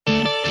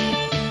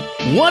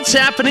What's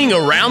happening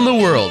around the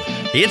world?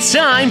 It's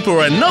time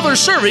for another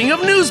serving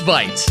of News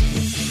Bites.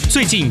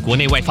 最近国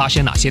内外发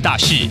生哪些大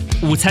事？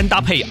午餐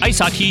搭配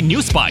ICT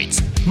News Bites，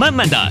 慢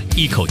慢的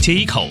一口接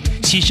一口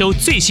吸收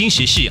最新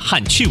时事和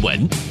趣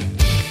闻。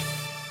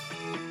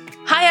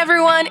Hi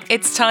everyone,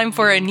 it's time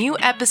for a new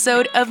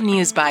episode of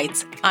News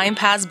Bites. I'm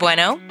Paz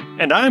Bueno.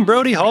 And I'm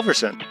Brody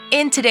Halverson.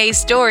 In today's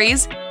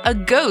stories, a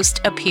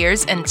ghost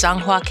appears in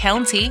Changhua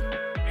County.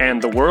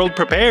 And the world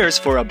prepares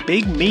for a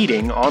big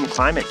meeting on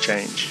climate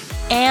change.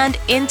 And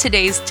in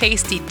today's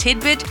Tasty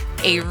Tidbit,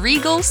 a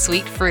regal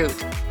sweet fruit.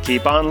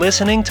 Keep on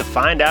listening to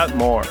find out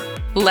more.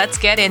 Let's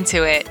get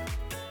into it.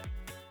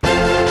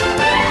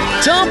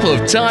 Top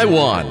of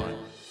Taiwan.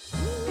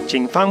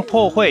 警方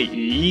破获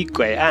雨衣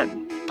鬼案.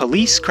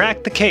 Police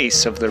crack the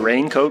case of the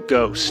Raincoat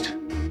Ghost.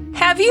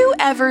 Have you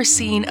ever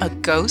seen a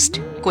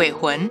ghost, 鬼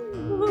魂?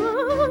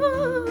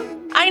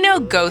 I know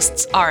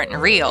ghosts aren't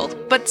real,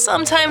 but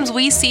sometimes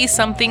we see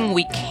something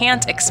we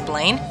can't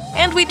explain,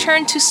 and we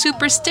turn to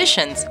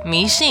superstitions,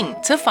 迷信,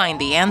 to find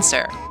the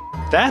answer.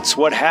 That's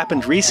what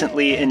happened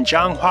recently in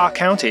Changhua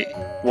County.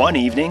 One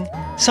evening,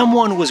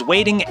 someone was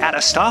waiting at a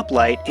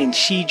stoplight in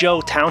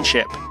Xizhou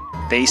Township.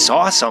 They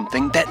saw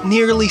something that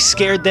nearly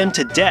scared them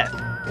to death.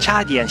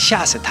 差點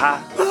嚇死他.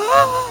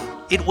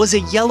 It was a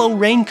yellow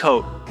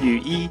raincoat, 雨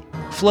衣,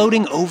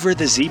 floating over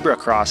the zebra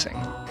crossing.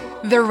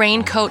 The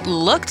raincoat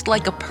looked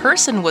like a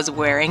person was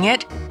wearing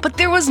it, but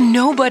there was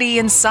nobody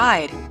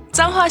inside.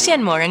 彰化县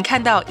某人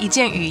看到一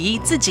件雨衣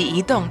自己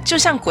移动，就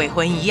像鬼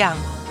魂一样。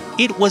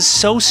It was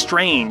so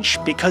strange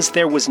because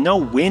there was no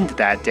wind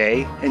that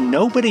day and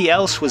nobody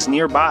else was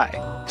nearby.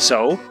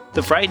 So,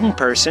 the frightened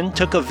person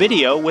took a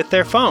video with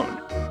their phone.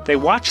 They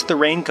watched the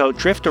raincoat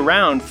drift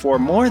around for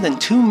more than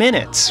 2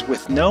 minutes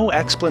with no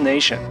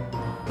explanation.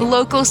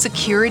 Local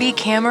security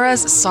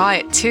cameras saw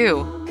it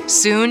too.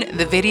 Soon,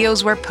 the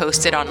videos were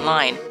posted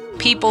online.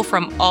 People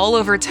from all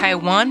over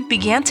Taiwan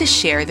began to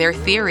share their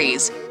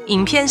theories.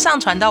 影片上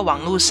传到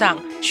网路上，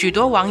许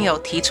多网友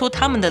提出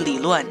他们的理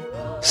论。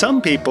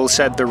Some people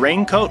said the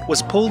raincoat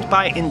was pulled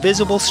by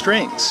invisible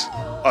strings.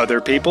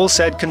 Other people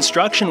said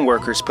construction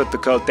workers put the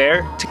coat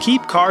there to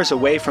keep cars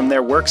away from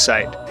their work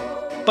site.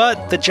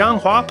 But the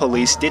Changhua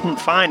police didn't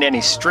find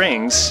any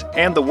strings,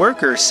 and the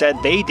workers said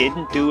they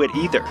didn't do it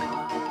either.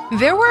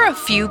 There were a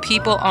few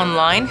people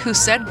online who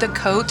said the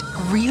coat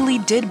really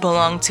did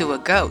belong to a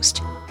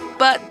ghost.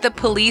 But the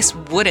police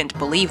wouldn't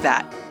believe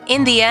that.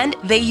 In the end,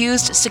 they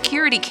used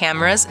security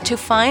cameras to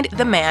find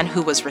the man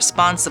who was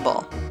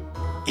responsible.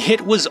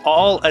 It was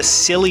all a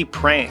silly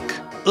prank,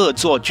 恶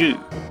作剧.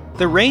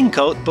 The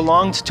raincoat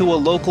belonged to a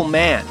local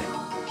man.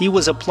 He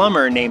was a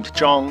plumber named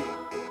Chung.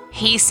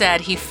 He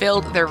said he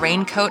filled the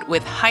raincoat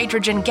with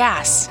hydrogen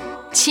gas,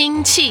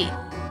 氢气.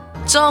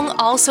 Zhong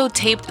also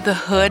taped the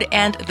hood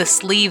and the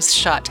sleeves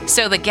shut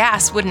so the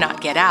gas would not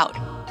get out.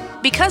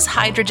 Because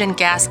hydrogen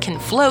gas can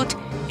float,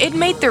 it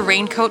made the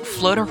raincoat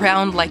float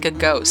around like a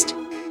ghost.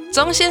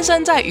 钟先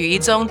生在雨衣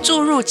中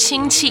注入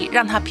氢气，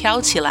让它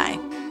飘起来。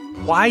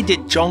Why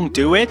did Zhong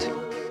do it?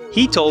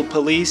 He told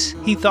police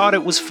he thought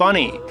it was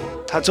funny.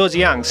 他做这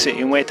样是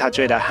因为他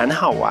觉得很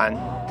好玩。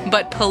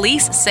But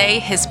police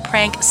say his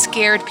prank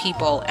scared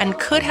people and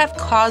could have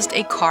caused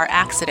a car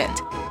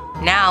accident.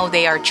 Now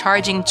they are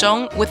charging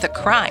Zhong with a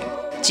crime.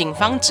 警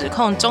方指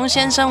控钟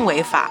先生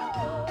违法。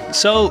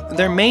So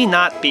there may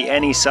not be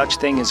any such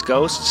thing as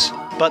ghosts,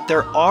 but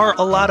there are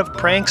a lot of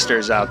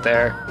pranksters out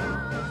there.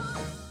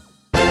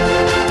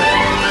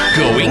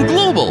 Going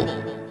global.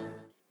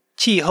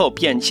 气候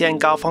变迁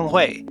高峰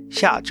会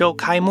下周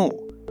开幕.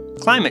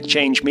 Climate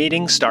change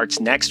meeting starts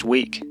next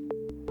week.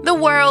 The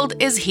world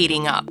is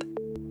heating up.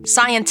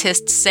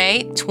 Scientists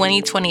say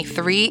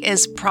 2023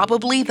 is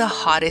probably the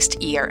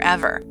hottest year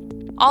ever.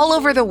 All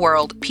over the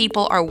world,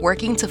 people are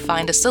working to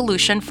find a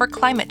solution for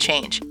climate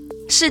change.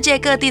 世界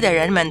各地的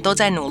人们都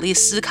在努力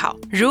思考，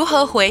如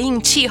何回应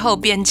气候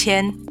变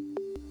迁。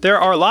There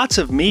are lots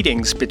of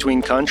meetings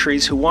between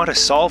countries who want to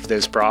solve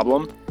this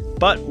problem,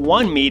 but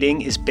one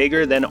meeting is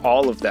bigger than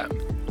all of them.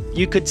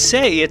 You could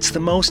say it's the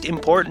most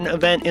important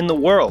event in the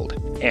world,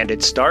 and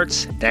it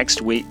starts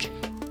next week.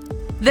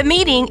 The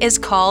meeting is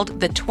called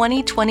the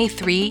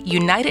 2023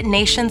 United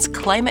Nations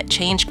Climate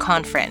Change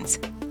Conference,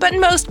 but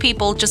most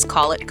people just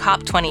call it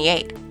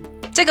COP28.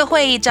 这个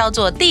会议叫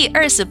做第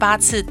28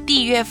次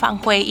缔约方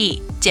会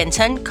议，简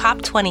称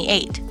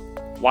COP28.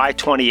 Why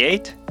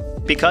 28?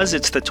 Because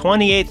it's the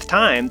 28th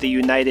time the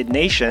United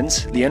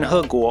Nations, 联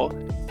合国,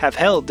 have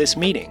held this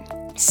meeting.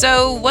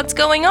 So what's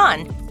going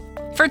on?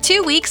 For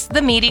 2 weeks,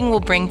 the meeting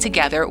will bring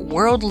together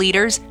world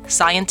leaders,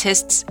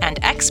 scientists, and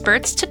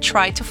experts to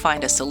try to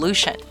find a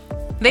solution.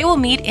 They will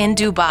meet in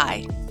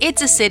Dubai.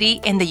 It's a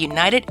city in the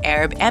United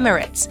Arab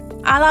Emirates,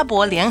 阿拉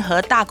伯联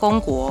合大公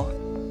国.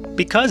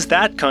 Because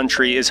that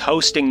country is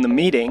hosting the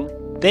meeting,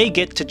 they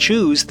get to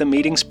choose the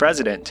meeting's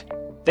president.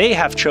 They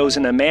have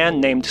chosen a man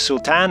named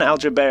Sultan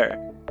Al-Jaber.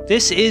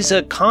 This is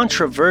a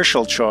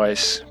controversial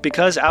choice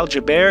because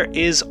Al-Jaber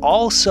is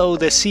also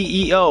the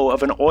CEO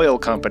of an oil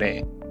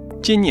company.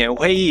 今年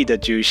会议的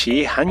主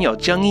席很有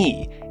争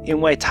议，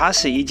因为他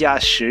是一家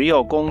石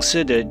油公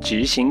司的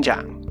执行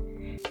长。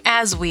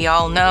As we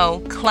all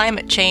know,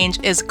 climate change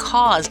is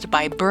caused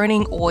by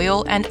burning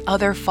oil and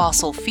other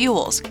fossil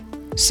fuels.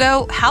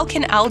 So, how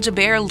can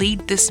Al-Jaber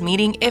lead this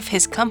meeting if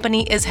his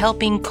company is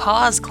helping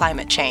cause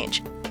climate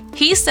change?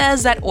 He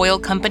says that oil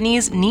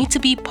companies need to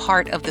be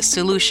part of the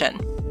solution.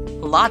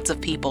 Lots of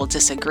people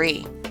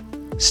disagree.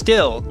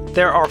 Still,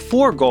 there are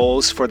 4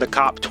 goals for the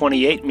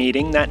COP28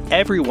 meeting that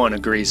everyone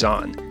agrees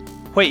on.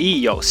 会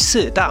议有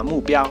4大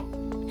目标。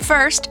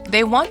First,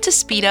 they want to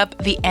speed up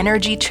the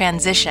energy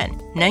transition,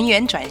 能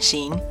源转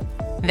型.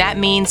 That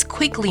means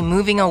quickly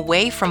moving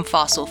away from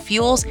fossil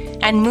fuels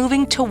and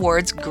moving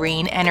towards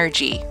green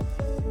energy.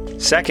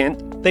 Second,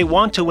 they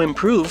want to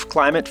improve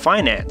climate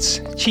finance,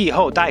 气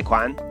候贷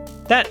款.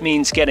 That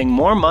means getting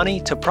more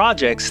money to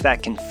projects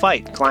that can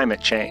fight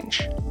climate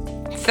change.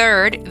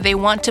 Third, they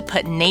want to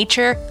put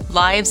nature,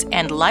 lives,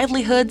 and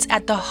livelihoods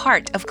at the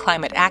heart of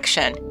climate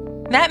action.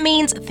 That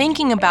means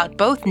thinking about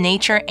both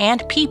nature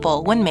and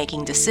people when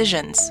making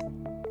decisions.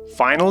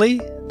 Finally,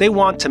 they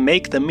want to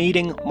make the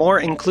meeting more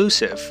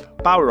inclusive,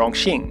 包容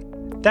性.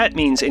 That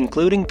means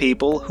including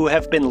people who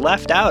have been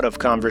left out of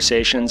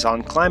conversations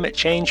on climate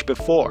change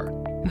before.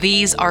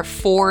 These are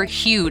 4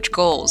 huge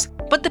goals,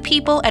 but the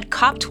people at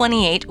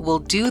COP28 will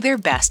do their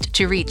best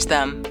to reach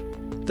them.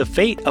 The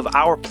fate of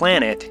our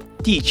planet,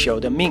 地球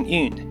的命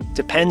运,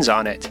 depends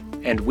on it,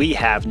 and we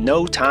have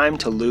no time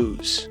to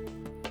lose.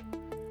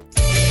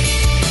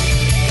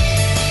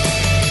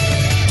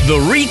 The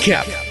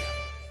recap.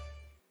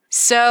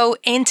 So,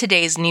 in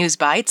today's News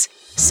Bites,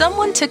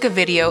 someone took a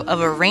video of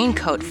a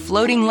raincoat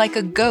floating like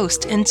a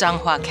ghost in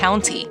Changhua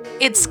County.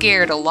 It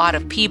scared a lot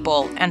of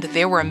people, and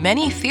there were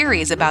many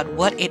theories about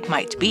what it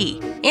might be.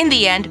 In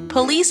the end,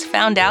 police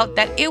found out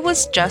that it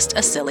was just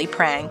a silly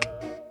prank.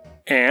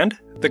 And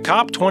the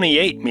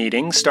COP28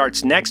 meeting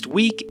starts next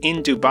week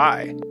in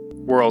Dubai.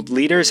 World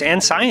leaders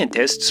and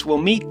scientists will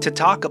meet to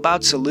talk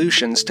about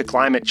solutions to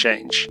climate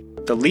change.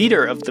 The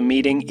leader of the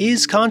meeting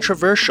is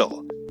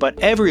controversial, but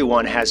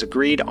everyone has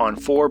agreed on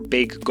 4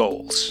 big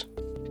goals.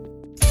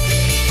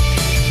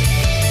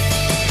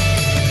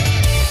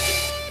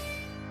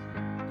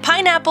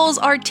 Pineapples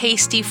are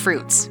tasty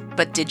fruits,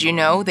 but did you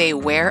know they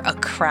wear a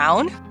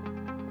crown?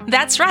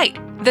 That's right,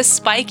 the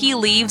spiky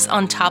leaves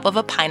on top of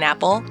a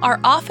pineapple are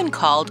often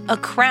called a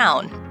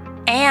crown.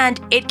 And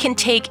it can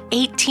take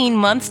 18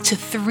 months to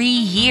 3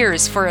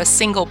 years for a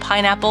single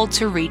pineapple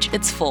to reach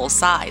its full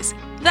size.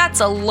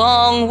 That's a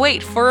long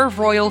wait for a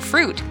royal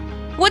fruit.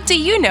 What do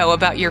you know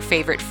about your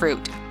favorite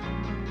fruit?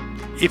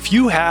 If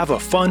you have a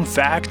fun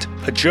fact,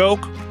 a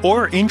joke,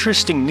 or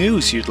interesting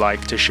news you'd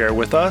like to share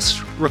with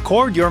us,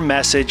 record your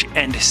message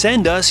and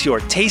send us your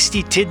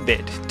tasty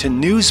tidbit to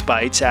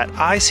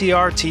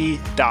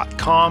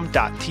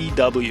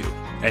newsbites@icrt.com.tw,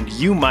 and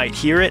you might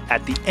hear it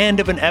at the end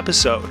of an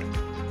episode.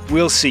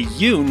 We'll see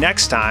you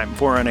next time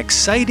for an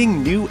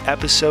exciting new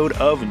episode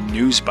of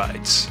News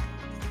Bites.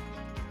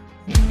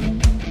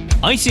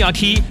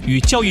 ICRT 与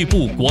教育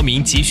部国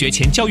民及学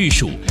前教育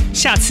署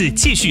下次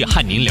继续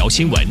和您聊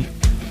新闻。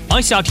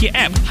ICRT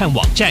App 和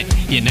网站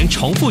也能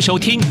重复收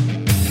听。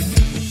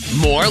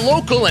More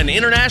local and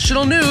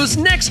international news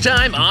next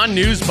time on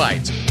News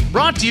Bites.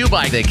 Brought to you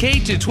by the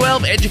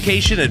K-12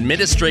 Education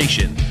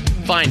Administration.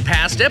 Find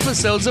past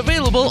episodes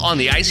available on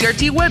the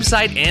ICRT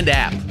website and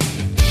app.